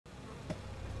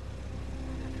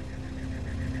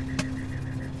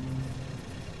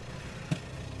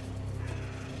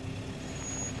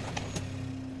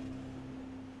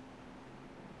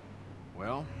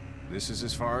This is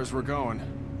as far as we're going.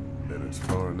 And it's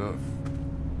far enough.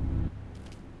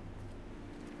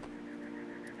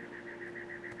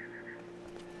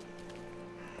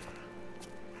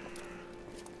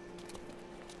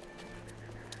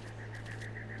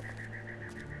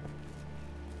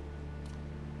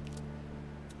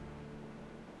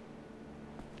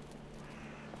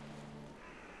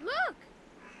 Look!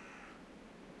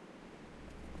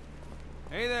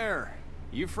 Hey there.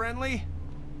 You friendly?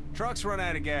 Truck's run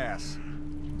out of gas.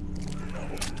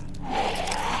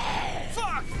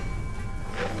 Fuck!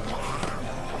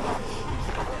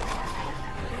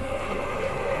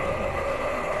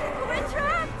 We're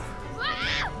trapped!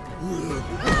 Ah!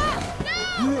 Ah!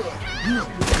 No!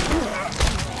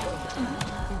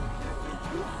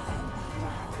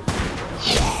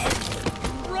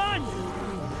 Run!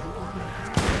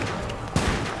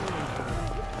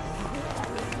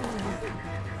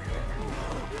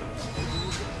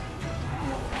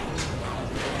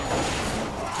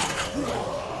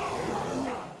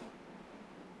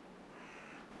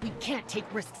 We can't take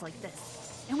risks like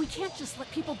this. And we can't just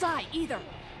let people die, either.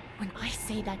 When I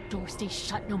say that door stays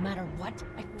shut no matter what,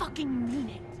 I fucking mean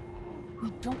it. We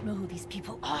don't know who these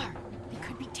people are. They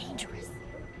could be dangerous.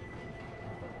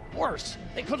 Worse,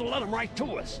 they could have let them right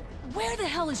to us. Where the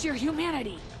hell is your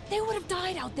humanity? They would have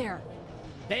died out there.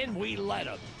 Then we let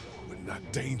them. We're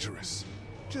not dangerous.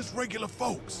 Just regular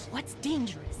folks. What's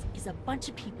dangerous is a bunch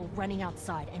of people running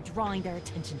outside and drawing their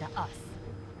attention to us.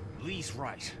 Lee's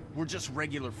right. We're just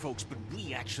regular folks, but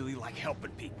we actually like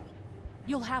helping people.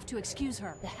 You'll have to excuse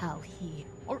her. The hell he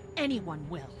or anyone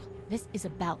will. This is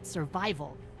about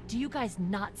survival. Do you guys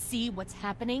not see what's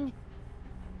happening?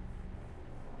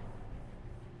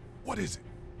 What is it?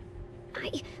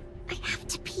 I have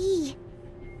to pee.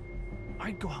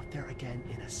 I'd go out there again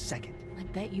in a second. I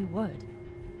bet you would.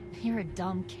 You're a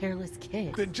dumb, careless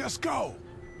kid. Then just go.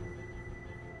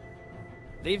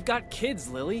 They've got kids,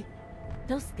 Lily.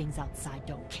 Those things outside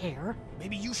don't care.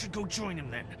 Maybe you should go join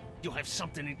them then. You'll have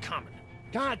something in common.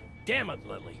 God damn it,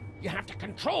 Lily. You have to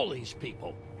control these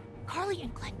people. Carly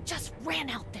and Glenn just ran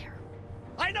out there.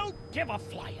 I don't give a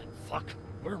flying fuck.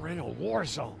 We're in a war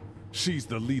zone. She's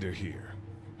the leader here.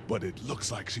 But it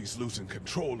looks like she's losing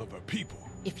control of her people.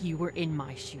 If you were in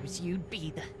my shoes, you'd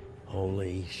be the...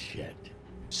 Holy shit.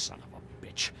 Son of a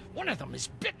bitch. One of them is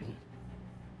bitten.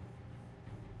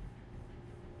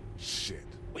 Shit.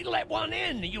 We let one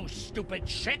in, you stupid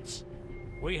shits.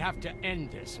 We have to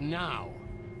end this now.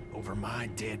 Over my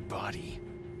dead body.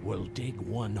 We'll dig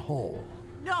one hole.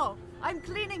 No, I'm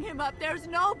cleaning him up. There's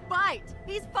no bite.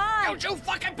 He's fine. Don't you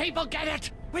fucking people get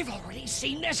it? We've already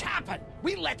seen this happen.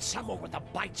 We let someone with a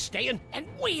bite stay in, and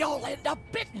we all end up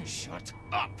bitten. Shut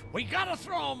up. We gotta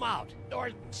throw him out,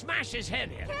 or smash his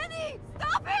head in. Kenny,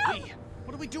 stop him! Lee,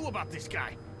 what do we do about this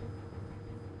guy?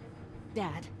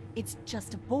 Dad, it's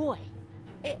just a boy.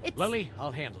 It's... Lily,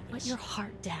 I'll handle But this. your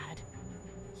heart, Dad.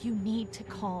 You need to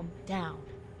calm down.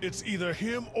 It's either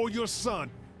him or your son.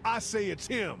 I say it's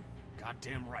him.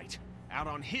 Goddamn right. Out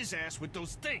on his ass with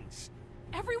those things.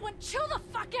 Everyone chill the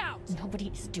fuck out! Nobody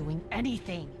is doing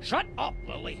anything. Shut up,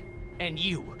 Lily. And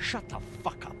you, shut the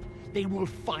fuck up. They will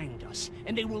find us,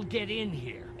 and they will get in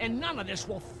here, and none of this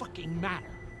will fucking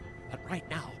matter. But right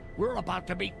now, we're about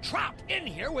to be trapped in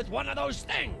here with one of those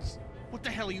things. What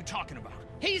the hell are you talking about?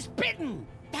 He's bitten!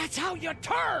 That's how you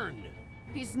turn!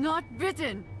 He's not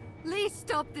bitten. Lee,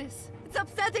 stop this. It's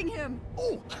upsetting him.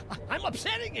 Oh, I'm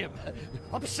upsetting him.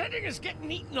 Upsetting is getting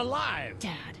eaten alive.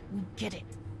 Dad, we get it.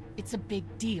 It's a big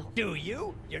deal. Do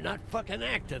you? You're not fucking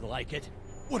acting like it.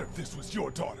 What if this was your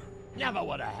daughter? Never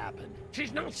would have happened.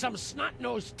 She's not some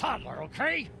snot-nosed toddler,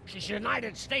 okay? She's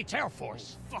United States Air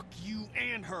Force. Fuck you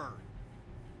and her.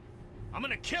 I'm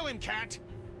gonna kill him, Cat.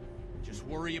 Just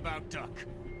worry about Duck.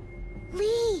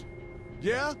 Lee,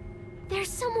 Yeah? there's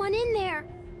someone in there.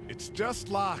 It's just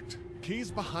locked.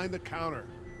 Key's behind the counter.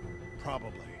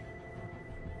 Probably.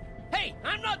 Hey,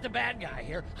 I'm not the bad guy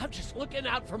here. I'm just looking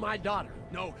out for my daughter.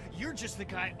 No, you're just the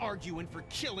guy arguing for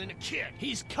killing a kid.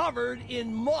 He's covered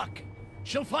in muck.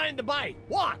 She'll find the bite.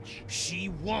 Watch. She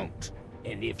won't.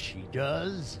 And if she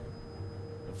does,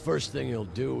 the first thing he'll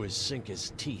do is sink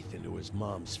his teeth into his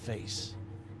mom's face.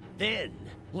 Then,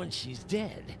 when she's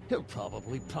dead, he'll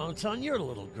probably pounce on your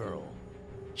little girl.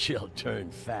 She'll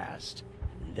turn fast.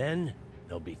 And then,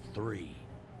 there'll be 3.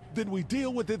 Then we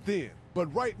deal with it then.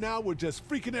 But right now, we're just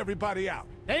freaking everybody out.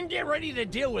 Then get ready to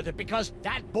deal with it, because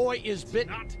that boy is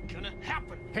bitten. Not gonna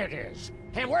happen. It is.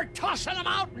 And we're tossing him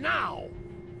out now!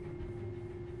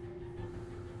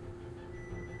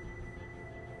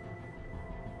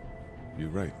 You're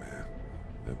right, man.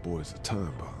 That boy's a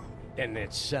time bomb. Then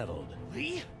it's settled.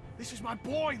 Lee? This is my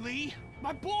boy, Lee.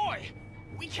 My boy!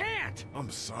 We can't! I'm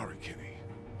sorry, Kenny.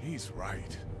 He's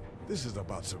right. This is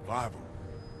about survival.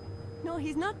 No,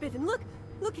 he's not bitten. Look!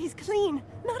 Look, he's clean.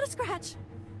 Not a scratch.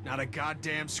 Not a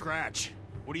goddamn scratch.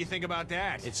 What do you think about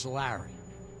that? It's Larry.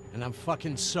 And I'm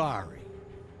fucking sorry.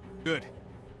 Good.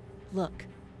 Look,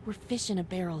 we're fish in a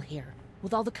barrel here.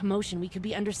 With all the commotion, we could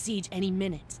be under siege any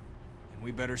minute. And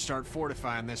we better start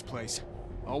fortifying this place.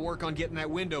 I'll work on getting that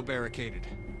window barricaded.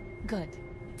 Good.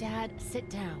 Dad, sit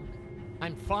down.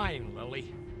 I'm fine,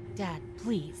 Lily. Dad,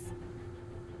 please.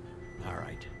 All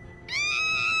right.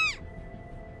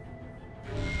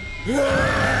 Get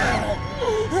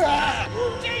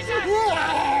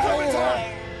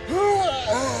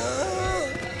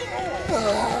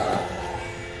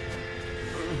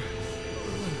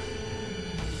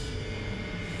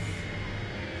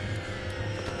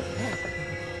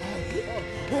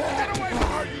away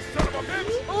from her, you son of a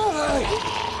bitch!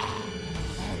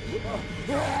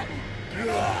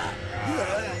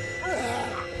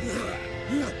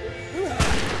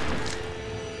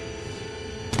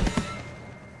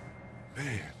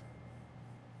 Man.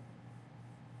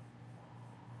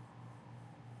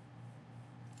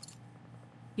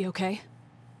 You okay?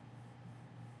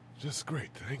 Just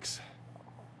great, thanks.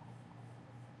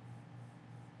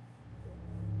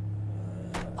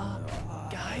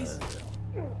 Guys?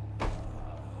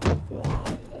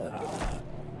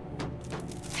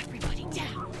 Everybody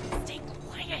down. Stay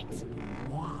quiet.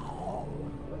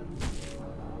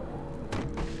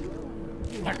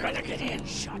 They're gonna get in.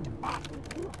 Shut up.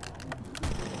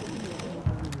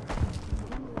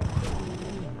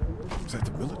 Is that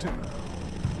the military?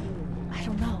 I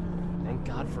don't know. Thank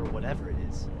God for whatever it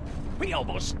is. We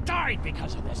almost died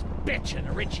because of this bitch and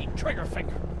a Richie trigger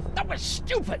finger. That was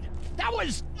stupid. That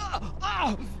was...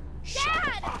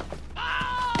 Shut up.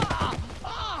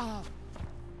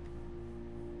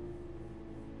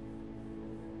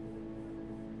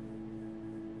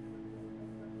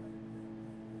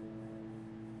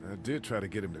 I did try to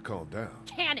get him to calm down.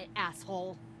 Can it,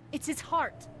 asshole? It's his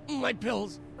heart. My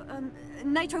pills.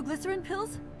 Nitroglycerin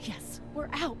pills? Yes, we're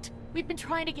out. We've been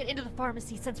trying to get into the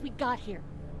pharmacy since we got here.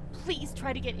 Please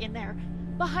try to get in there.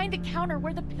 Behind the counter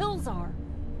where the pills are.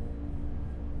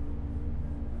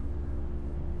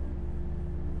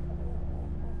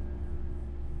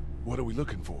 What are we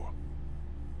looking for?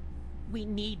 We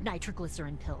need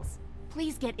nitroglycerin pills.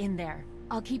 Please get in there.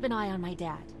 I'll keep an eye on my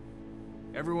dad.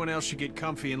 Everyone else should get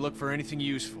comfy and look for anything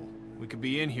useful. We could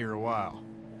be in here a while.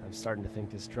 I'm starting to think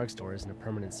this drugstore isn't a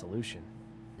permanent solution.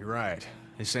 You're right.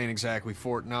 This ain't exactly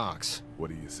Fort Knox. What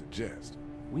do you suggest?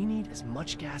 We need as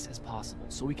much gas as possible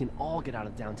so we can all get out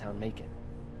of downtown Macon.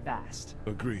 Fast.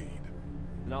 Agreed.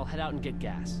 Then I'll head out and get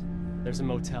gas. There's a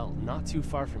motel not too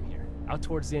far from here, out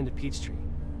towards the end of Peachtree.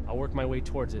 I'll work my way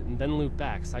towards it and then loop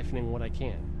back, siphoning what I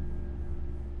can.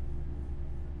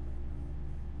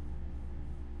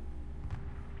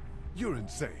 You're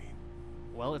insane.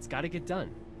 Well, it's gotta get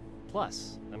done.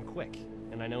 Plus, I'm quick,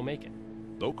 and I know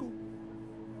Macon. Local?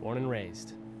 Born and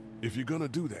raised. If you're gonna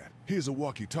do that, here's a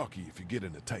walkie-talkie if you get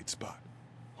in a tight spot.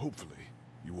 Hopefully,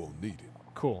 you won't need it.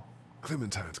 Cool.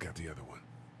 Clementine's got the other one.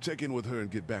 Check in with her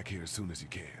and get back here as soon as you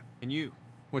can. And you?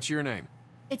 What's your name?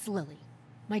 It's Lily.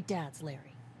 My dad's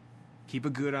Larry. Keep a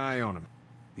good eye on him.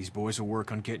 These boys will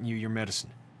work on getting you your medicine.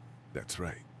 That's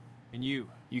right. And you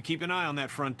keep an eye on that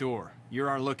front door. You're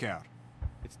our lookout.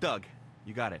 It's Doug.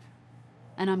 You got it.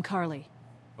 And I'm Carly.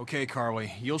 Okay,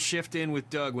 Carly. You'll shift in with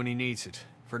Doug when he needs it.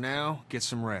 For now, get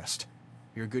some rest.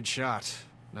 You're a good shot,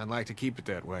 and I'd like to keep it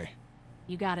that way.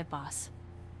 You got it, boss.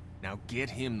 Now get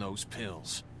him those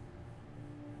pills.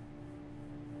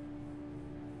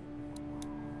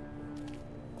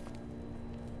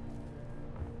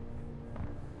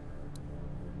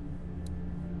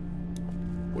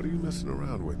 What are you messing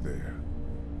around with there?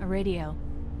 A radio.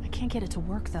 I can't get it to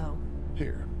work, though.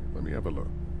 Here, let me have a look.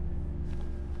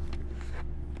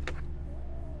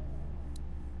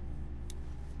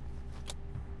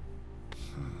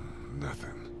 Nothing.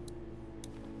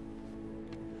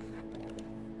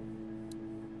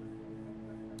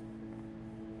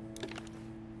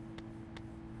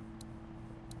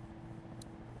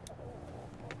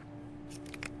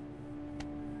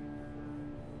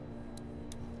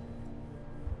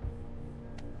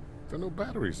 There are no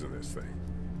batteries in this thing.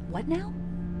 What now?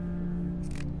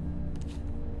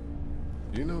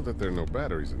 You know that there are no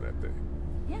batteries in that thing.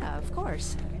 Yeah, of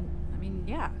course. I mean,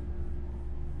 yeah.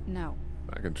 No.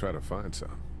 I can try to find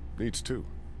some. Needs two.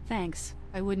 Thanks.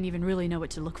 I wouldn't even really know what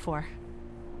to look for.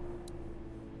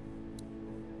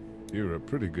 You're a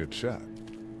pretty good shot.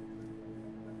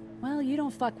 Well, you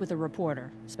don't fuck with a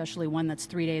reporter, especially one that's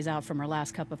 3 days out from her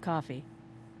last cup of coffee.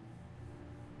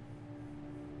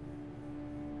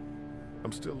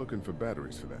 I'm still looking for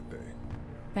batteries for that thing.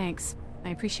 Thanks.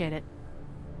 I appreciate it.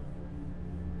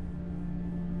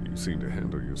 You seem to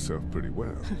handle yourself pretty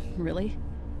well. Really?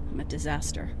 I'm a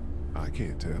disaster. I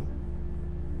can't tell.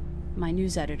 My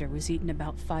news editor was eaten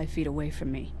about 5 feet away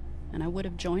from me, and I would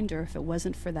have joined her if it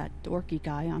wasn't for that dorky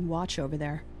guy on watch over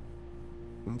there.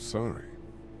 I'm sorry.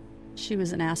 She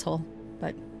was an asshole,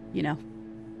 but, you know.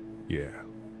 Yeah.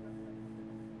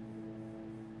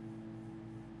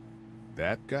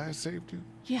 That guy saved you?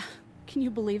 Yeah, can you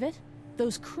believe it?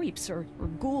 Those creeps, or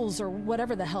ghouls, or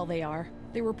whatever the hell they are.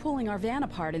 They were pulling our van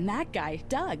apart, and that guy,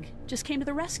 Doug, just came to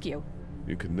the rescue.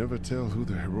 You can never tell who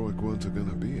the heroic ones are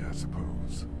gonna be, I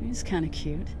suppose. He's kinda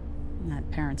cute. In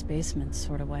that parents' basement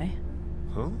sort of way.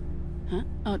 Huh? Huh?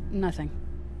 Oh, nothing.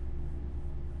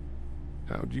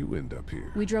 How'd you end up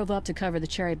here? We drove up to cover the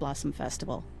Cherry Blossom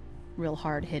Festival. Real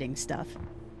hard-hitting stuff.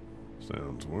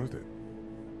 Sounds worth it.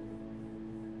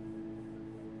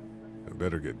 I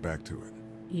better get back to it.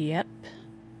 Yep.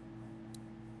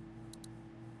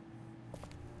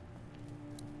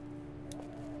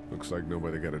 Looks like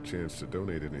nobody got a chance to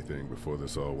donate anything before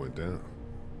this all went down.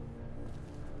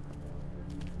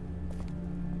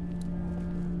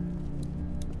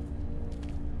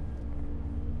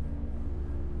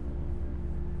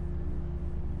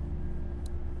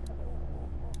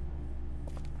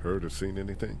 Heard or seen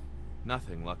anything?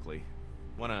 Nothing, luckily.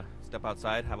 Wanna step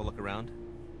outside, have a look around?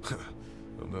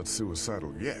 I'm not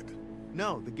suicidal yet.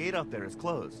 No, the gate out there is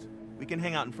closed. We can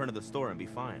hang out in front of the store and be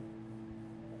fine.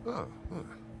 Oh, huh.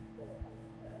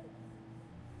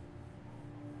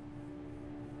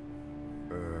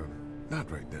 Not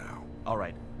right now. All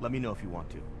right, let me know if you want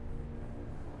to.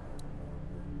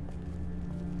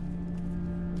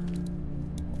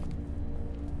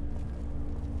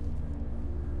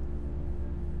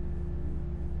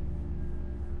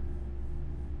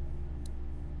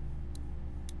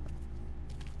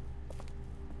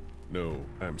 No,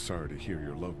 I'm sorry to hear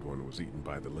your loved one was eaten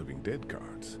by the living dead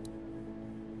guards.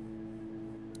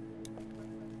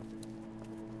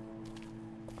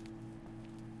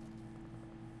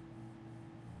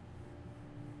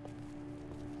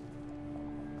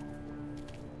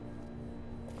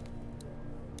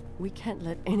 We can't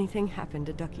let anything happen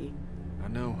to Ducky. I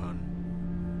know, hon.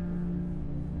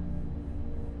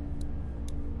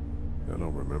 I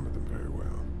don't remember them very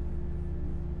well.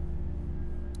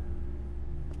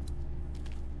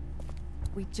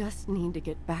 We just need to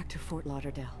get back to Fort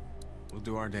Lauderdale. We'll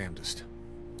do our damnedest.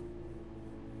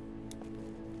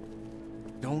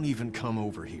 Don't even come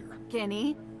over here.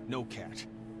 Kenny? No, Cat.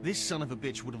 This son of a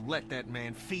bitch would have let that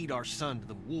man feed our son to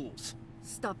the wolves.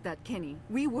 Stop that, Kenny.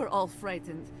 We were all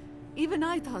frightened. Even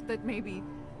I thought that maybe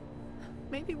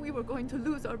we were going to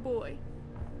lose our boy.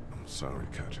 I'm sorry,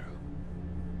 Katja.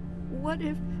 What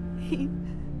if he...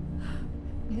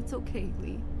 It's okay,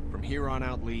 Lee. From here on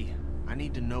out, Lee, I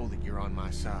need to know that you're on my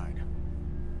side.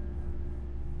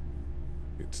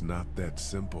 It's not that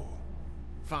simple.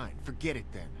 Fine, forget it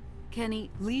then.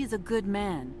 Kenny, Lee's a good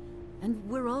man. And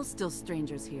we're all still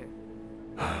strangers here.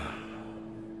 I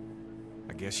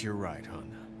guess you're right,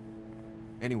 hon.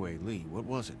 Anyway, Lee, what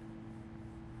was it?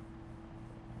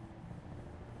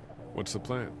 What's the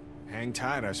plan? Hang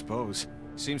tight, I suppose.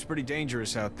 Seems pretty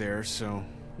dangerous out there, so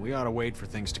we ought to wait for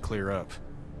things to clear up.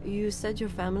 You said your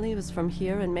family was from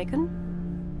here in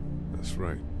Macon? That's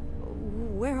right.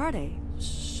 Where are they?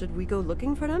 Should we go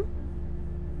looking for them?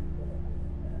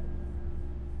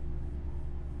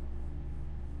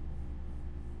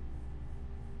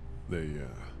 They,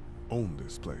 own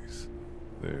this place.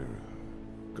 They're,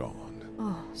 gone.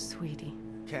 Oh, sweetie.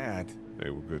 Cat. They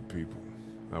were good people.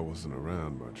 I wasn't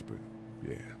around much, but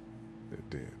yeah, they're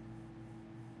dead.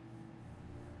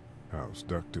 How's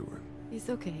Duck doing? He's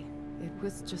okay. It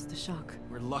was just a shock.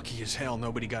 We're lucky as hell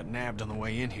nobody got nabbed on the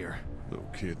way in here. No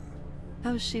kidding.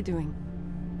 How's she doing?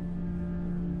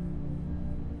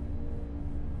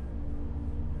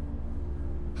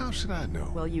 How should I know?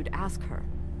 Well, you'd ask her.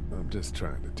 I'm just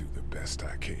trying to do the best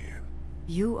I can.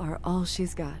 You are all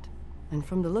she's got. And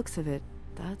from the looks of it,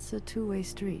 that's a two-way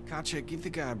street. Katja, give the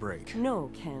guy a break. No,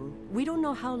 Ken. We don't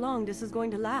know how long this is going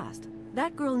to last.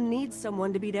 That girl needs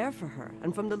someone to be there for her,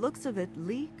 and from the looks of it,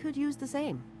 Lee could use the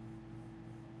same.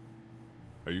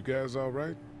 Are you guys all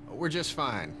right? We're just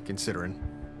fine, considering.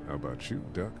 How about you,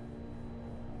 Duck?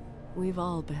 We've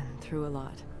all been through a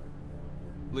lot.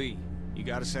 Lee, you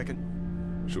got a second?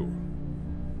 Sure.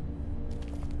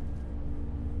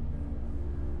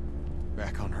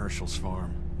 Back on Herschel's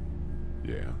farm.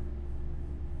 Yeah.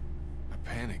 I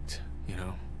panicked, you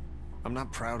know. I'm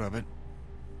not proud of it.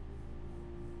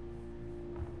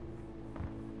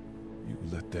 You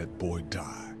let that boy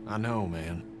die. I know,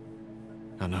 man.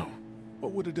 I know.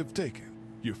 What would it have taken?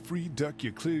 You free Duck,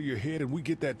 you clear your head, and we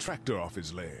get that tractor off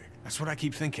his leg. That's what I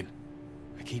keep thinking.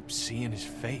 I keep seeing his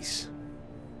face.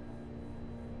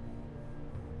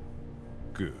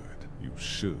 Good. You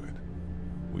should.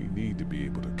 We need to be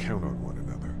able to count on one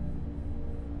another.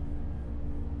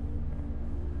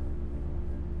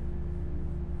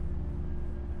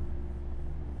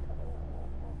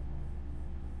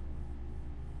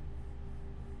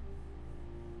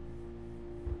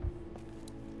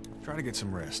 Try to get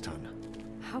some rest, hon.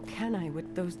 How can I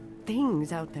with those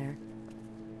things out there?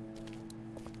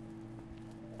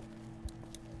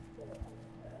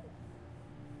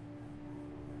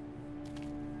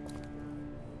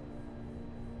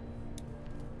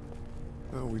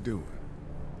 How are we doing?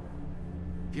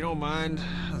 If you don't mind,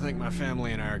 I think my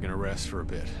family and I are gonna rest for a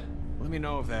bit. Let me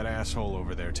know if that asshole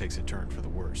over there takes a turn for the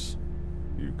worse.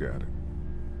 You got it.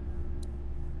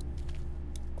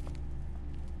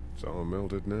 It's all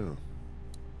melted now.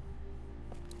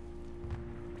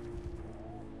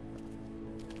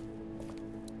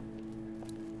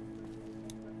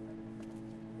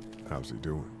 How's he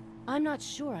doing? I'm not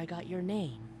sure I got your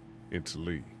name. It's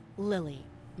Lee. Lily.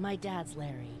 My dad's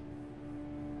Larry.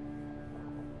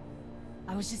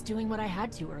 I was just doing what I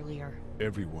had to earlier.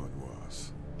 Everyone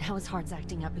was. Now his heart's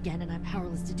acting up again and I'm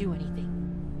powerless to do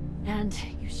anything. And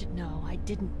you should know, I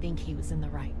didn't think he was in the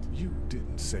right. You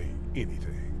didn't say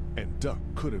anything, and Duck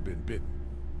could have been bitten.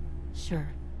 Sure,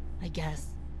 I guess.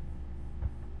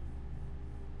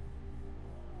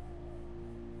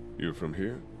 You're from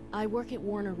here? I work at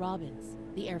Warner Robins,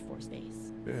 the Air Force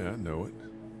Base. Yeah, I know it.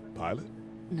 Pilot?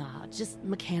 Nah, just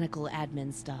mechanical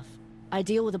admin stuff. I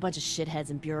deal with a bunch of shitheads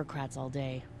and bureaucrats all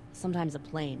day. Sometimes a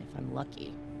plane, if I'm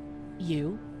lucky.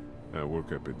 You? I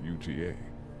work up at UGA.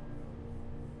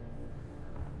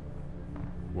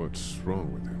 What's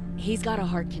wrong with him? He's got a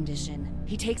heart condition.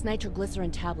 He takes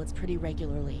nitroglycerin tablets pretty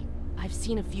regularly. I've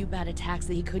seen a few bad attacks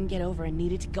that he couldn't get over and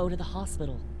needed to go to the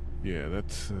hospital. Yeah,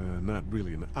 that's not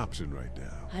really an option right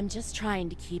now. I'm just trying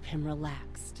to keep him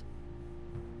relaxed.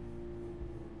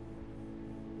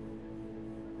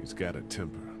 He's got a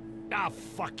temper. Ah,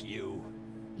 fuck you.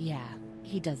 Yeah,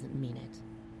 he doesn't mean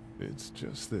it. It's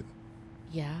just that...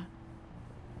 Yeah?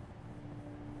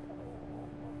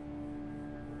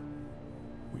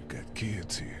 We've got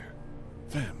kids here.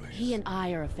 Families. He and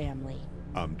I are a family.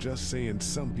 I'm just saying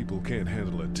some people can't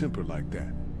handle a temper like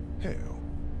that. Hell,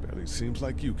 barely seems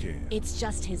like you can. It's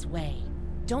just his way.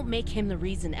 Don't make him the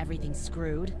reason everything's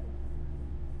screwed.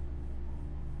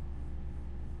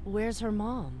 Where's her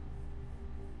mom?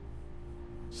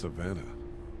 Savannah,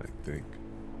 I think.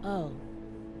 Oh,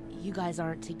 you guys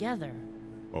aren't together.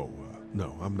 Oh,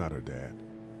 no, I'm not her dad.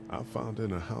 I found her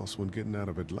in a house when getting out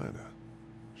of Atlanta.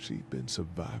 She'd been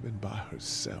surviving by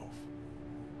herself.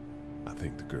 I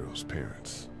think the girl's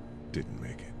parents didn't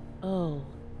make it. Oh.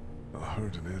 I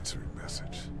heard an answering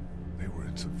message. They were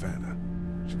in Savannah.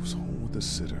 She was home with a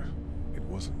sitter. It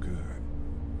wasn't good.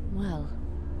 Well,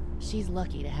 she's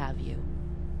lucky to have you.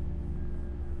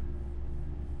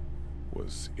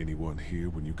 Was anyone here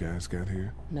when you guys got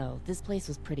here? No, this place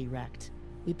was pretty wrecked.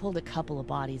 We pulled a couple of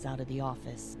bodies out of the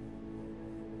office.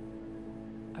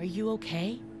 Are you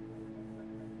okay?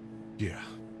 Yeah,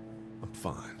 I'm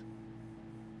fine.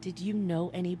 Did you know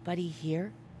anybody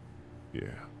here? Yeah,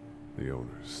 the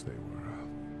owners,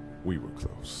 we were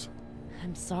close.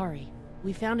 I'm sorry.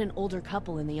 We found an older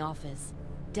couple in the office.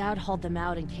 Dad hauled them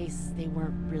out in case they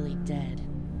weren't really dead.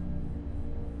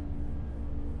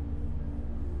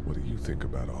 What do you think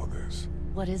about all this?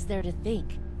 What is there to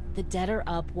think? The dead are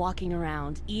up, walking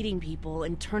around, eating people,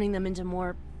 and turning them into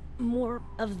more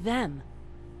of them.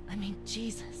 I mean,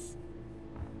 Jesus.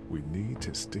 We need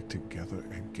to stick together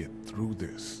and get through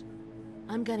this.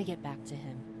 I'm gonna get back to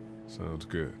him. Sounds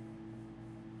good.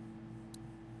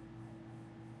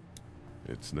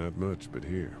 It's not much, but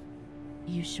here.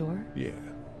 You sure? Yeah,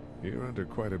 you're under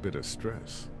quite a bit of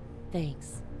stress.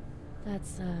 Thanks.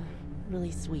 That's,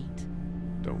 really sweet.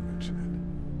 Don't mention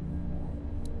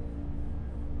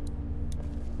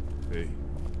it. Hey.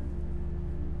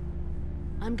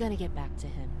 I'm gonna get back to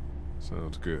him.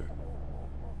 Sounds good.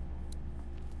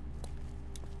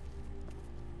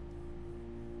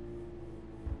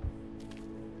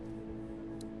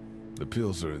 The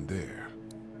pills are in there.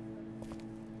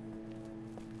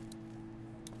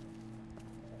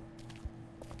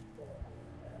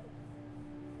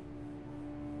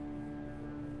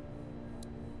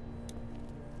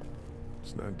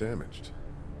 It's not damaged.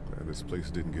 Glad this place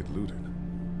didn't get looted.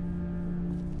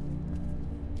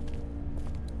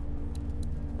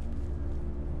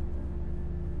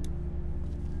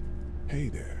 Hey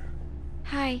there.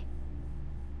 Hi.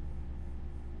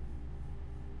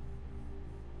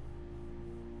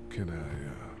 Can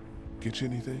I, get you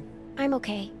anything? I'm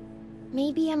okay.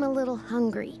 Maybe I'm a little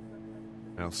hungry.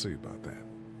 I'll see about that.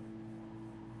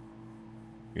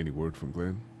 Any word from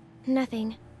Glenn?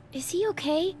 Nothing. Is he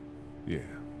okay? Yeah,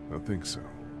 I think so.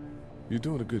 You're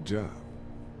doing a good job.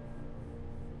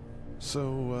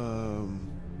 So,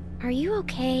 Are you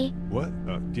okay? What?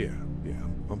 Yeah,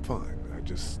 I'm fine. I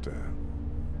just,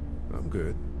 I'm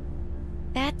good.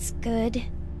 That's good.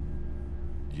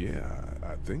 Yeah,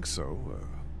 I think so.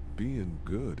 Being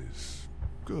good is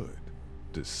good,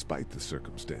 despite the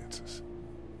circumstances.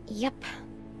 Yep.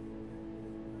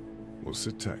 Well,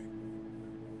 sit tight.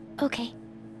 Okay.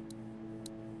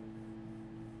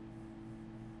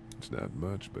 It's not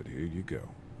much, but here you go.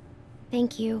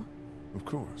 Thank you. Of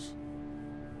course.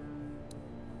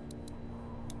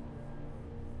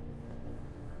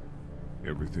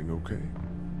 Everything okay?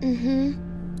 Mm-hmm.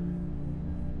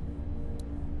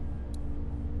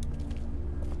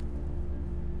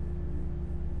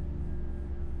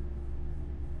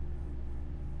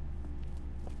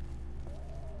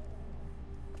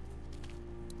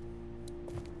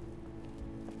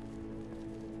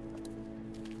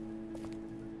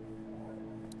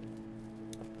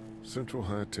 Central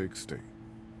High-Tech State.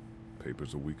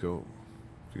 Paper's a week old.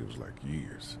 Feels like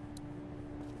years.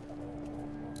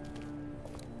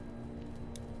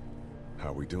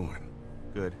 How we doing?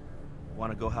 Good.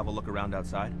 Want to go have a look around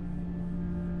outside?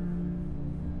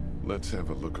 Let's have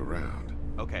a look around.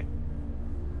 Okay.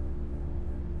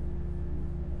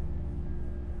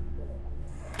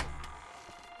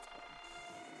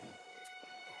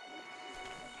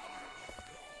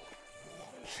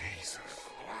 Jesus.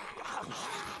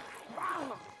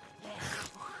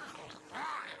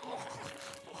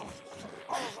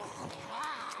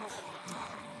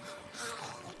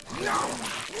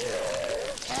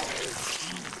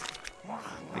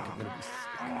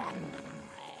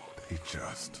 They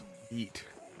just Eat.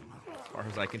 As far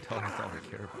as I can tell, that's all they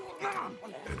care about.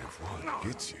 And if one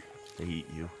gets you, They eat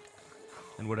you.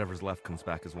 And whatever's left comes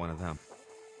back as one of them.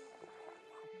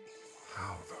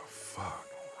 how the fuck?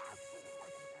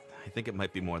 I think it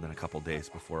might be more than a couple days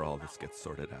before all this gets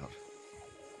sorted out.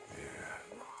 Yeah,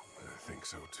 I think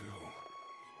so too.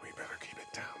 We better keep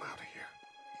it down out of here.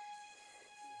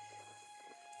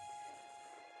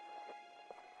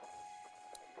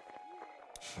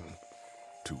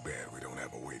 Too bad we don't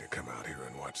have a way to come out here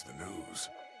and watch the news.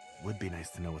 Would be nice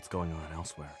to know what's going on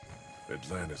elsewhere.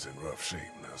 Atlanta's in rough shape,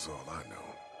 that's all I know.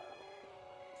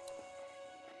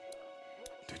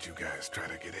 Did you guys try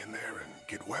to get in there and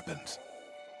get weapons?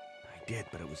 I did,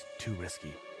 but it was too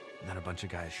risky. And then a bunch of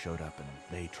guys showed up and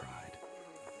they tried.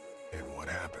 And what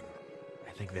happened?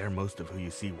 I think they're most of who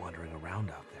you see wandering around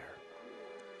out there.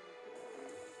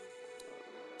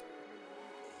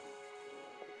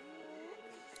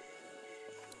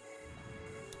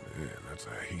 Man, that's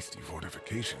a hasty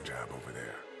fortification job over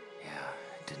there. Yeah,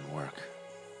 it didn't work.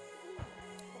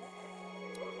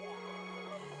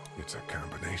 It's a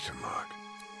combination lock.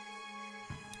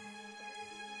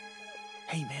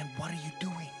 Hey man, what are you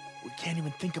doing? We can't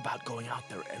even think about going out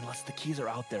there unless the keys are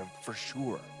out there for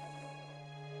sure.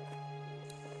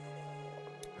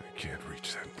 I can't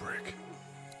reach that brick.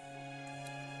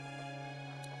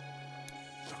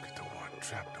 Look at the one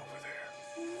trapped over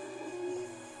there.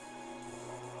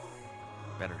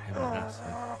 Better him than us.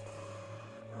 Huh?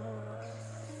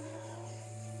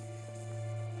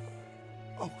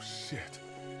 Oh shit.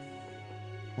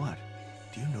 What?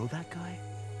 Do you know that guy?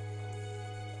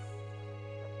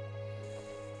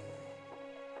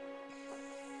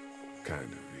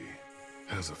 Kind of,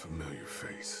 he has a familiar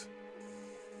face.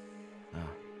 Oh,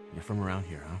 you're from around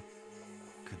here, huh?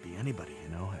 Could be anybody, you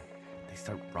know? They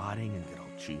start rotting and get all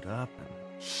chewed up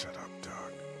and... Shut up,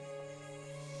 Doug.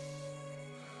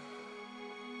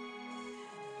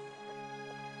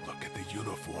 Look at the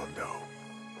uniform, though.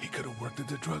 He could have worked at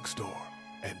the drugstore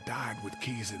and died with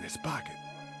keys in his pocket.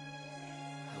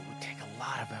 It would take a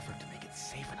lot of effort to make it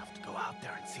safe enough to go out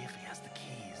there and see if he has the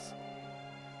keys.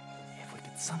 If we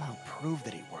could somehow prove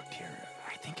that he worked here,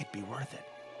 I think it'd be worth it.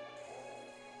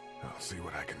 I'll see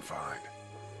what I can find.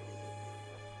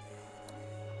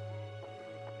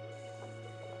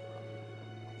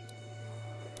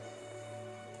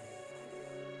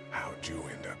 How'd you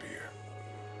end up here?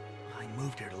 I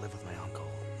moved here to live with my uncle.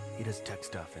 He does tech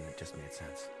stuff and it just made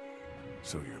sense.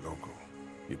 So you're local.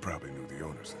 You probably knew the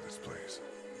owners of this place.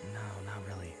 No, not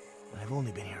really. I've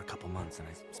only been here a couple months and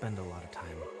I spend a lot of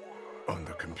time... On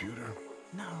the computer?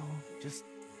 No, just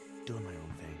doing my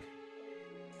own thing.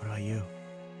 What about you?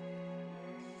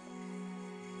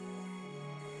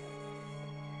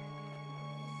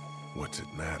 What's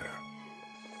it matter?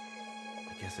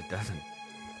 I guess it doesn't.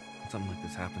 something like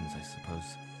this happens, I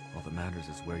suppose all that matters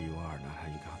is where you are, not how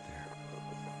you got there.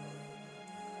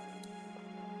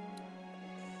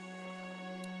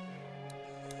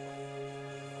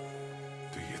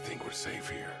 Do you think we're safe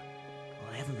here?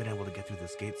 Well, I haven't been able to get through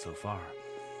this gate so far.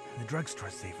 And the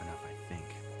drugstore's safe enough, I think.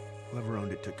 Whoever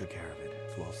owned it took good care of it.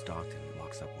 It's well stocked and it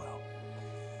locks up well.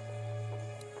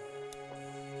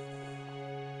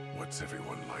 What's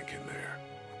everyone like in there?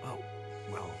 Oh,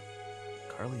 well,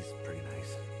 Carly's pretty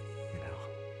nice, you know.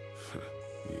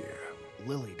 Yeah.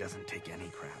 Lily doesn't take any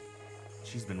crap.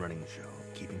 She's been running the show,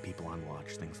 keeping people on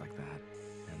watch, things like that.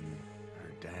 And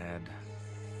her dad...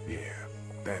 Yeah,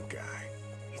 that guy.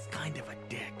 He's kind of a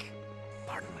dick.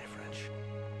 Pardon my French.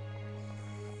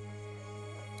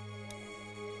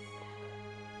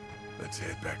 Let's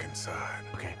head back inside.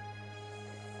 Okay.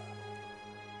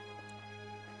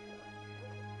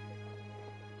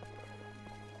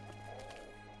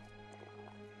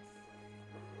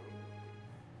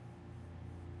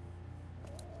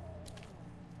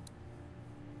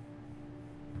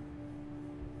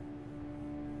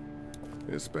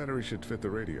 This battery should fit the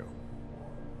radio.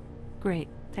 Great,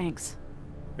 thanks.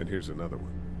 And here's another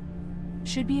one.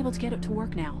 Should be able to get it to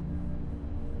work now.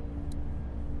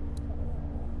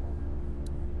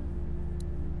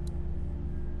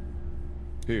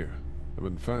 Here, I've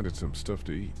been finding some stuff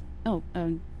to eat. Oh,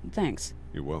 thanks.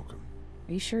 You're welcome.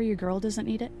 Are you sure your girl doesn't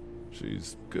need it?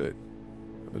 She's good.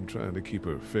 I've been trying to keep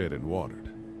her fed and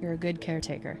watered. You're a good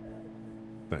caretaker.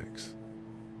 Thanks.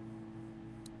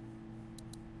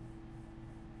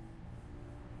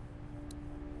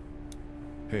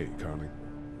 Hey, Carly.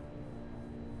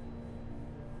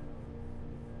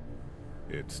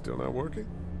 It's still not working?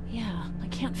 Yeah, I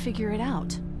can't figure it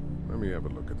out. Let me have a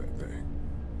look at that thing.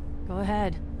 Go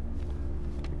ahead.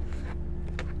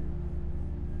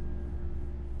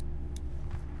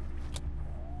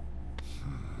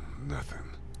 Nothing.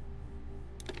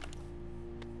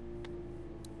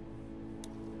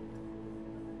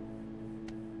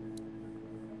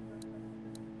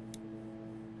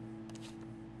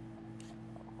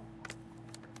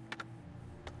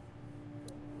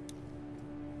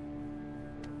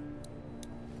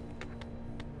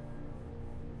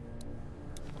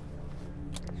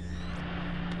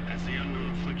 As the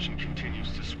unknown affliction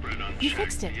continues to spread unchecked, You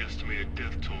fixed it. the estimated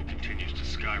death toll continues to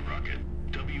skyrocket.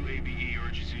 WABE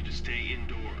urges you to stay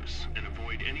indoors and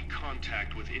avoid any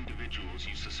contact with individuals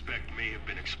you suspect may have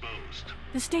been exposed.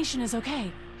 The station is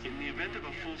okay. In the event of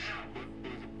a full...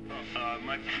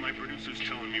 my producer's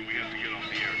telling me we have to get off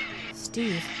the air.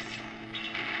 Steve.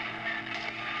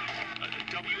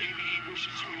 WABE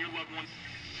wishes you and your loved one...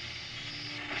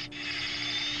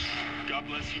 God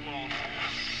bless you all.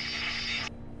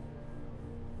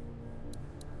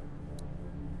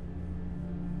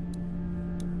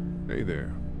 Hey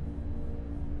there.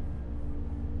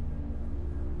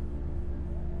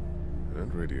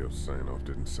 That radio sign-off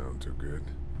didn't sound too good.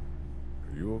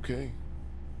 Are you okay?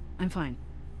 I'm fine.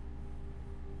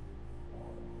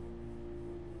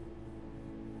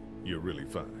 You're really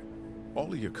fine.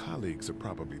 All of your colleagues are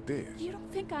probably dead. You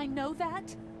don't think I know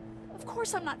that? Of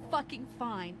course I'm not fucking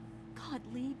fine. God,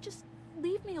 Lee, just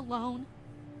leave me alone.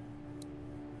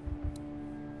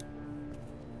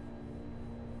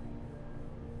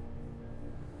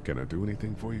 Can I do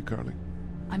anything for you, Carly?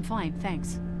 I'm fine,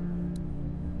 thanks.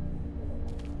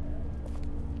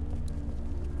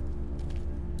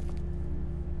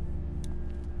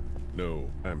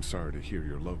 No, I'm sorry to hear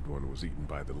your loved one was eaten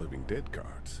by the living dead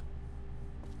cards.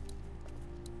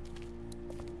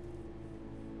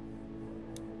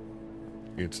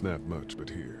 It's not much, but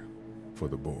here, for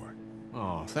the boy.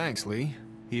 Oh, thanks, Lee.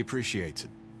 He appreciates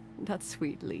it. That's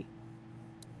sweet, Lee.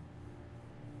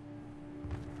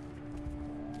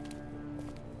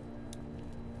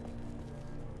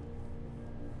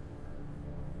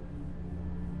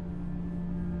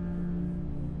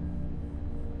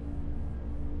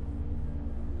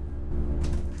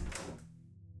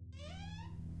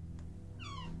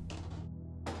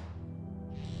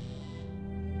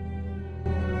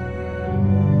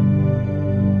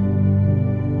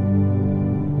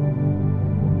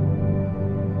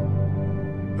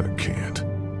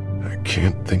 I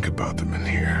can't think about them in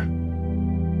here.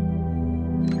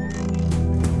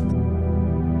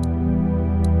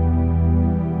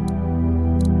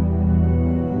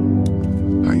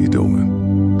 How you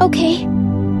doing? Okay.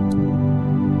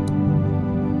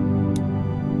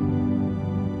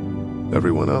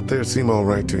 Everyone out there seem all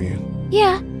right to you?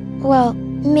 Yeah. Well,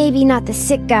 maybe not the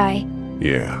sick guy.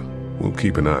 Yeah, we'll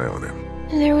keep an eye on him.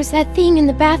 And there was that thing in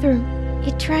the bathroom.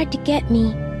 It tried to get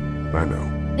me. I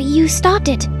know. But you stopped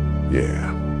it.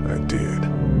 Yeah, I did.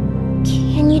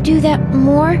 Can you do that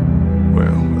more? Well,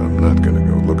 I'm not gonna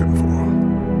go looking for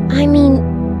them. I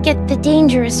mean, get the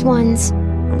dangerous ones.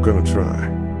 I'm gonna try.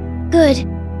 Good.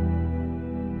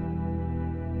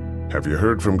 Have you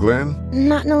heard from Glenn?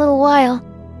 Not in a little while.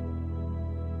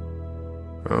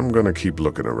 I'm gonna keep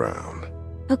looking around.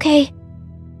 Okay.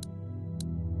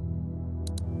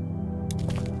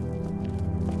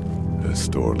 This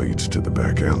door leads to the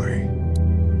back alley.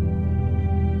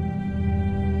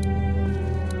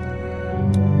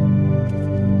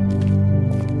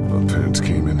 My parents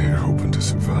came in here hoping to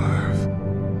survive,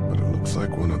 but it looks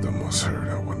like one of them was hurt.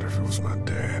 I wonder if it was my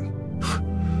dad.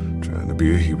 Trying to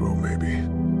be a hero, maybe.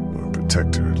 Or a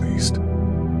protector, at least.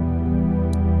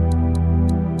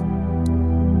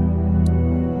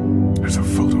 There's a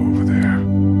photo over there.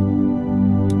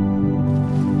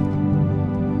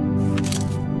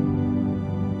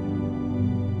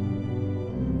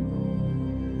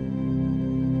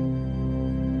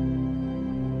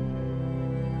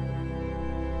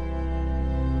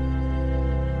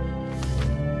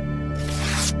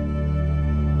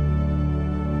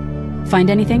 Find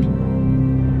anything?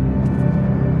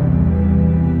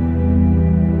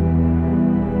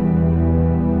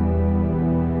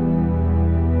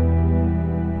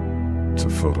 It's a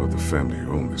photo of the family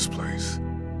who own this place.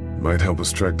 Might help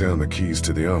us track down the keys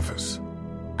to the office.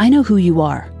 I know who you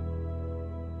are.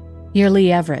 You're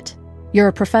Lee Everett. You're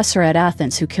a professor at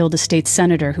Athens who killed a state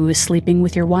senator who was sleeping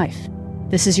with your wife.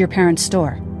 This is your parents'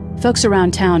 store. Folks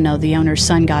around town know the owner's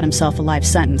son got himself a life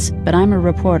sentence, but I'm a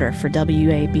reporter for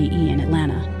WABE in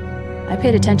Atlanta. I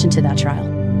paid attention to that trial.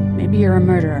 Maybe you're a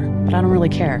murderer, but I don't really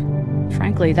care.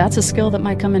 Frankly, that's a skill that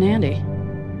might come in handy.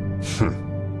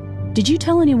 Did you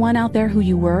tell anyone out there who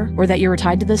you were, or that you were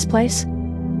tied to this place?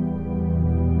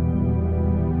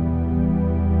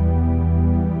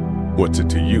 What's it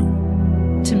to you?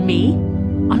 To me?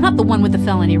 I'm not the one with the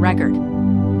felony record.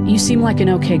 You seem like an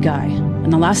okay guy,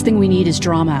 and the last thing we need is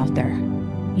drama out there.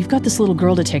 You've got this little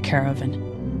girl to take care of, and...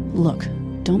 Look,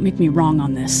 don't make me wrong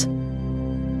on this.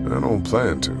 I don't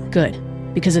plan to. Good.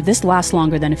 Because if this lasts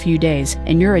longer than a few days,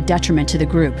 and you're a detriment to the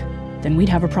group, then we'd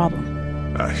have a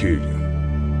problem. I hear you.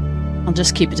 I'll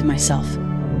just keep it to myself.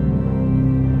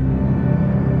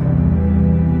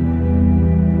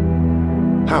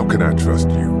 How can I trust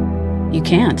you? You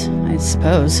can't, I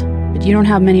suppose. But you don't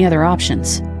have many other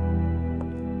options.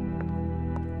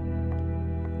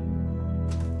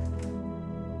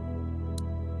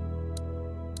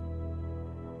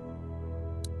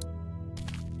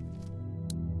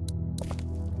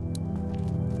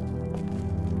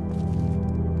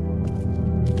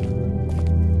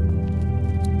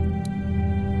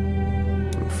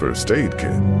 First aid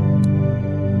kit.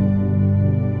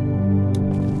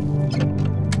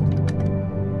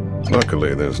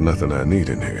 Luckily, there's nothing I need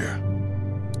in here.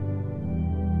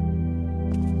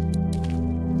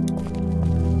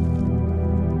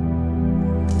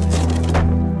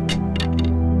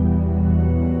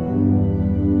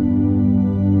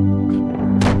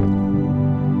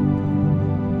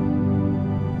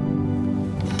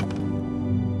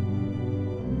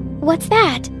 What's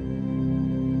that?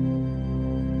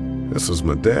 This was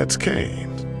my dad's cane.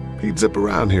 He'd zip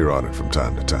around here on it from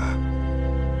time to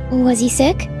time. Was he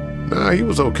sick? Nah, he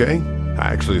was okay.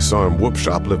 I actually saw him whoop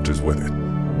shoplifters with it.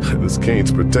 This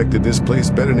cane's protected this place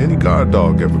better than any guard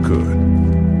dog ever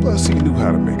could. Plus, he knew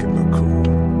how to make it look cool.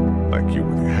 Like you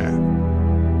with your hat.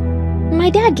 My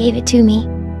dad gave it to me.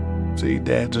 See,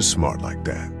 dads are smart like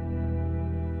that.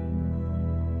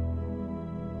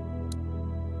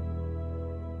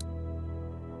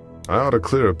 I ought to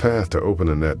clear a path to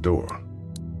opening that door.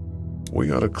 We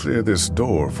ought to clear this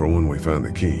door for when we find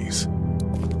the keys.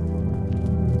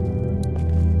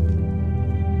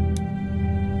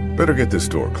 Better get this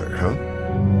door clear, huh?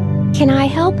 Can I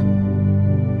help?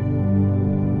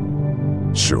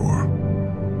 Sure.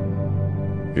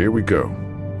 Here we go.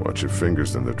 Watch your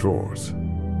fingers in the drawers.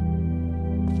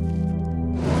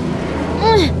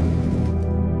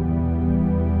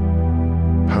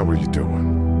 How are you doing?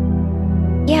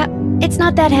 Yeah, it's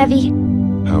not that heavy.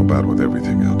 How about with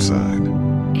everything outside?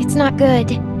 It's not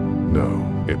good.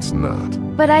 No, it's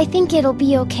not. But I think it'll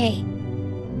be okay.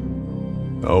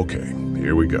 Okay,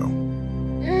 here we go.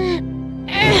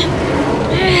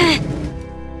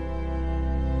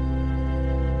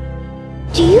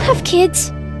 Do you have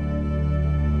kids?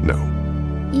 No.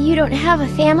 You don't have a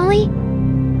family?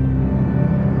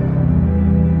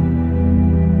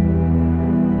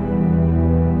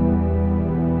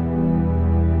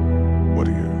 What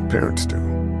do your parents do?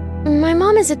 My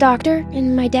mom is a doctor,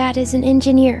 and my dad is an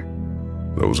engineer.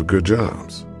 Those are good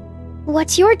jobs.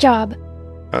 What's your job?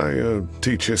 I,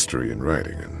 teach history and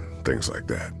writing and things like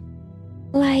that.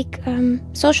 Like,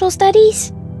 social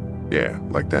studies? Yeah,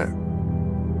 like that.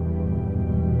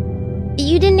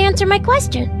 You didn't answer my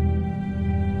question.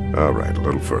 All right, a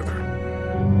little further.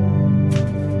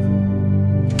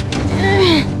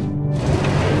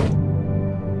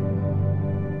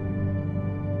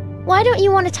 Why don't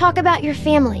you want to talk about your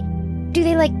family? Do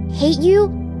they, like, hate you?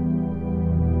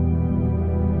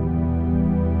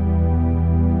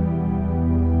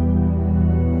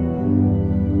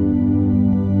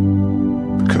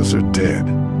 Because they're dead.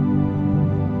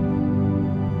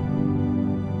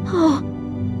 Oh,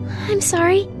 I'm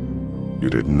sorry. You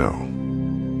didn't know.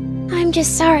 I'm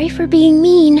just sorry for being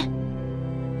mean.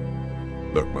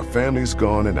 Look, my family's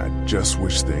gone and I just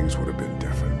wish things would have been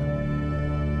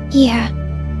different. Yeah.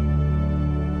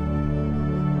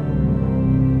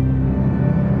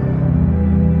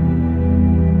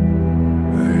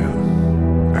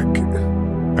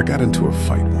 I got into a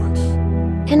fight once.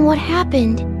 And what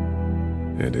happened?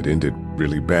 And it ended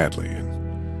really badly,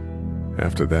 and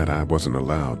after that I wasn't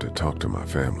allowed to talk to my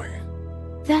family.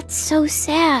 That's so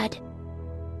sad.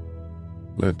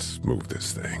 Let's move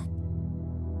this thing.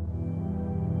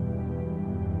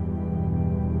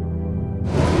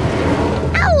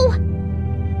 Ow!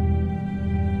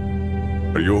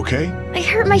 Are you okay? I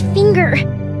hurt my finger.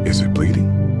 Is it bleeding?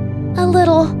 A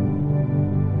little.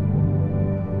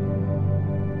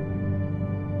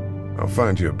 I'll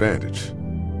find you a bandage.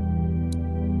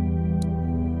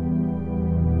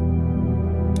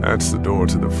 That's the door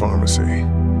to the pharmacy.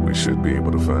 We should be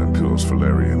able to find pills for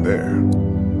Larry in there.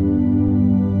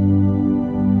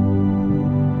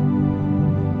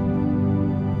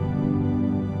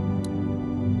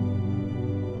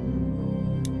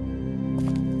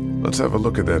 Let's have a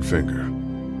look at that finger.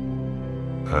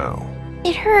 Ow.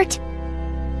 It hurt.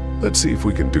 Let's see if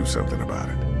we can do something about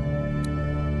it.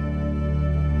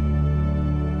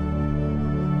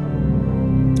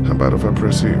 How about if I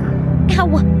press here?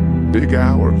 Ow. Big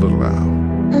ow or little ow?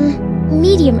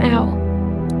 Medium ow.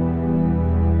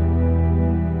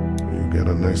 You got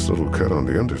a nice little cut on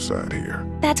the underside here.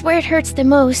 That's where it hurts the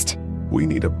most. We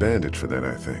need a bandage for that,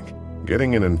 I think.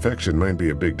 Getting an infection might be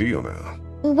a big deal now.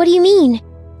 What do you mean?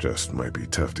 Just might be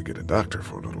tough to get a doctor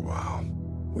for a little while.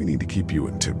 We need to keep you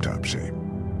in tip-top shape.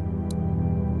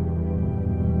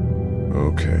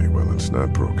 Okay, well, it's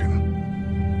not broken.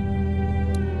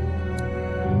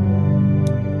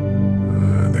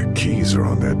 The keys are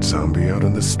on that zombie out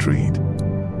in the street.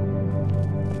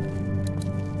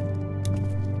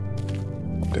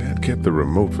 Dad kept the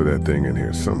remote for that thing in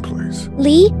here someplace.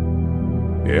 Lee?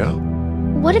 Yeah?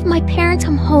 What if my parents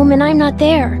come home and I'm not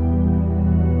there?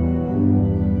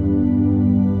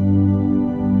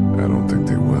 I don't think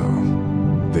they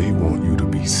will. They want you to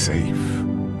be safe.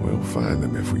 We'll find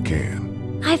them if we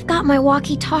can. I've got my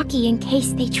walkie-talkie in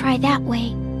case they try that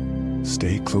way.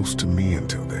 Stay close to me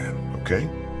until then, okay?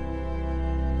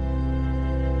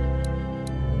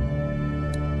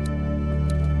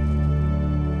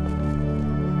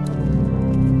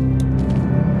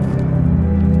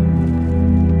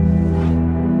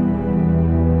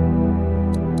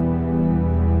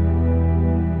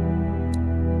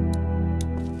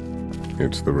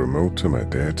 It's the remote to my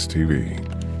dad's TV.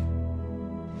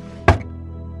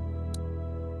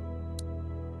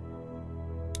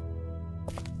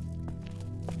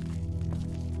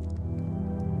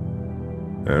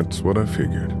 That's what I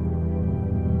figured.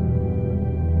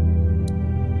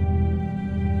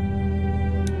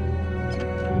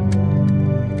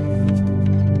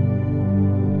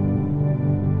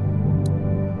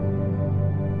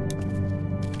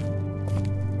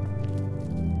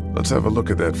 Let's have a look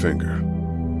at that finger.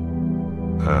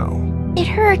 Ow. It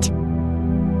hurt.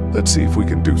 Let's see if we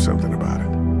can do something about it.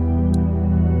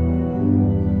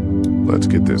 Let's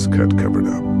get this cut covered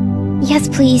up. Yes,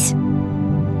 please.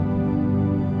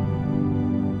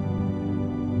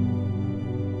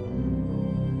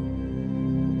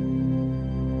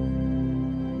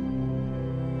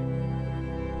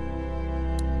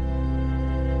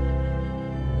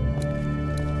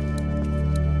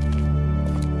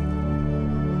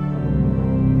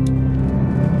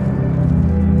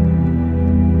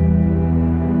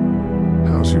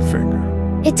 How's your finger?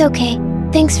 It's okay.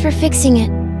 Thanks for fixing it.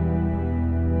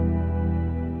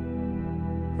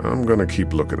 I'm gonna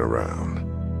keep looking around.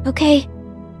 Okay.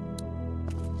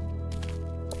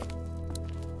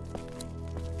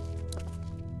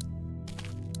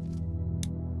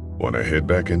 Wanna head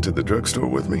back into the drugstore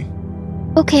with me?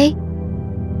 Okay.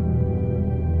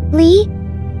 Lee?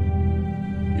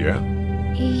 Yeah?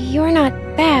 You're not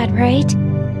bad, right?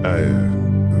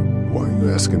 Why are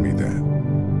you asking me that?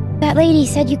 That lady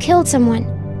said you killed someone.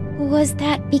 Was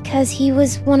that because he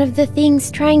was one of the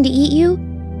things trying to eat you?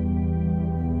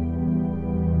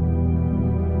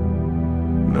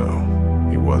 No,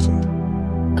 he wasn't.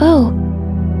 Oh.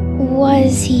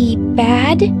 Was he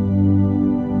bad?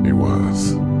 He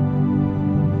was.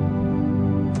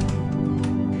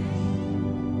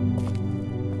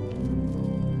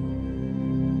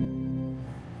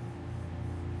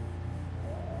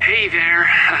 Hey there,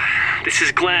 this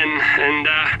is Glenn, and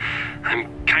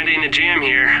I'm kinda in a jam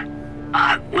here.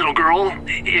 Little girl,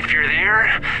 if you're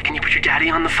there, can you put your daddy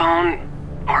on the phone?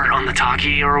 Or on the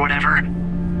talkie or whatever?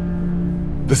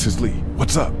 This is Lee.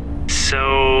 What's up?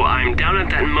 So, I'm down at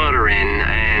that motor inn,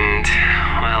 and,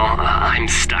 well, I'm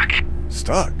stuck.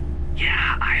 Stuck?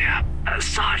 Yeah, I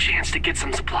saw a chance to get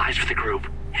some supplies for the group,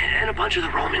 and a bunch of the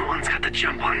Roman ones got the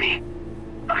jump on me.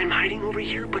 I'm hiding over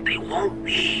here, but they won't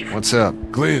leave. What's up?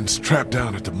 Glenn's trapped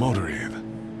down at the motor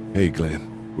inn. Hey,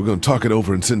 Glenn. We're gonna talk it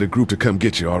over and send a group to come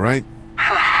get you, all right?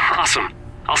 Awesome.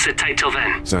 I'll sit tight till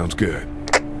then. Sounds good.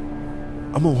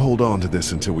 I'm gonna hold on to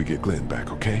this until we get Glenn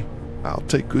back, okay? I'll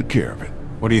take good care of it.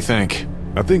 What do you think?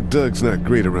 I think Doug's not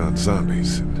great around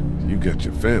zombies, and you got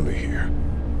your family here.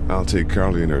 I'll take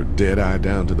Carly and her dead eye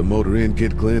down to the motor inn,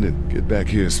 get Glenn, and get back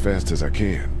here as fast as I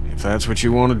can. If that's what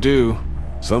you want to do.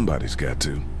 Somebody's got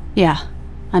to. Yeah,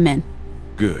 I'm in.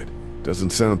 Good.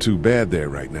 Doesn't sound too bad there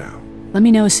right now. Let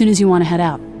me know as soon as you want to head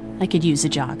out. I could use a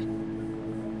jog.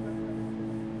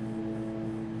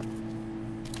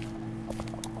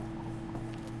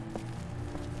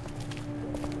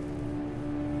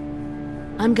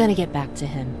 I'm gonna get back to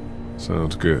him.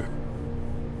 Sounds good.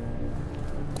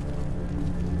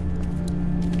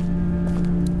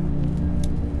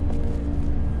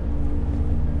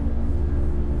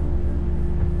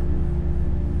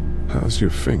 How's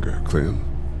your finger, Clem?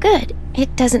 Good.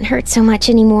 It doesn't hurt so much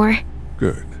anymore.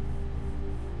 Good.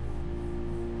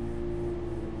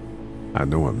 I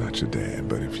know I'm not your dad,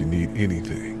 but if you need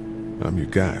anything, I'm your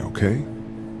guy, okay?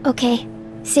 Okay.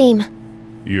 Same.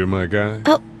 You're my guy?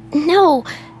 Oh, no.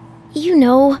 You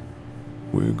know.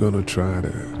 We're gonna try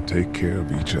to take care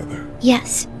of each other.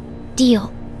 Yes.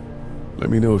 Deal. Let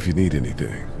me know if you need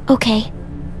anything. Okay.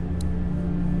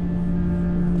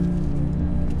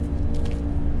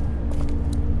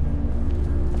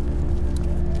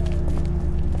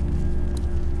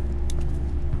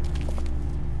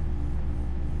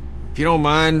 If you don't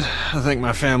mind, I think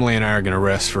my family and I are gonna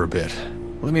rest for a bit.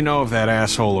 Let me know if that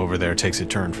asshole over there takes a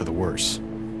turn for the worse.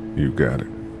 You got it.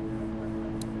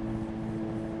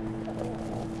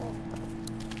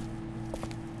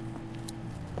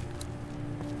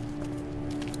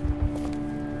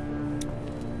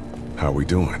 How we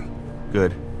doing?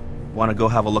 Good. Want to go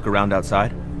have a look around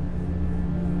outside?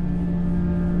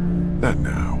 Not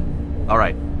now. All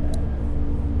right.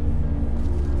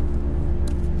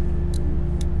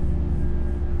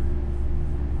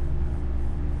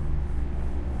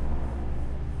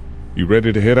 You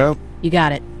ready to head out? You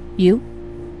got it. You?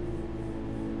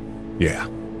 Yeah.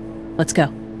 Let's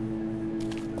go.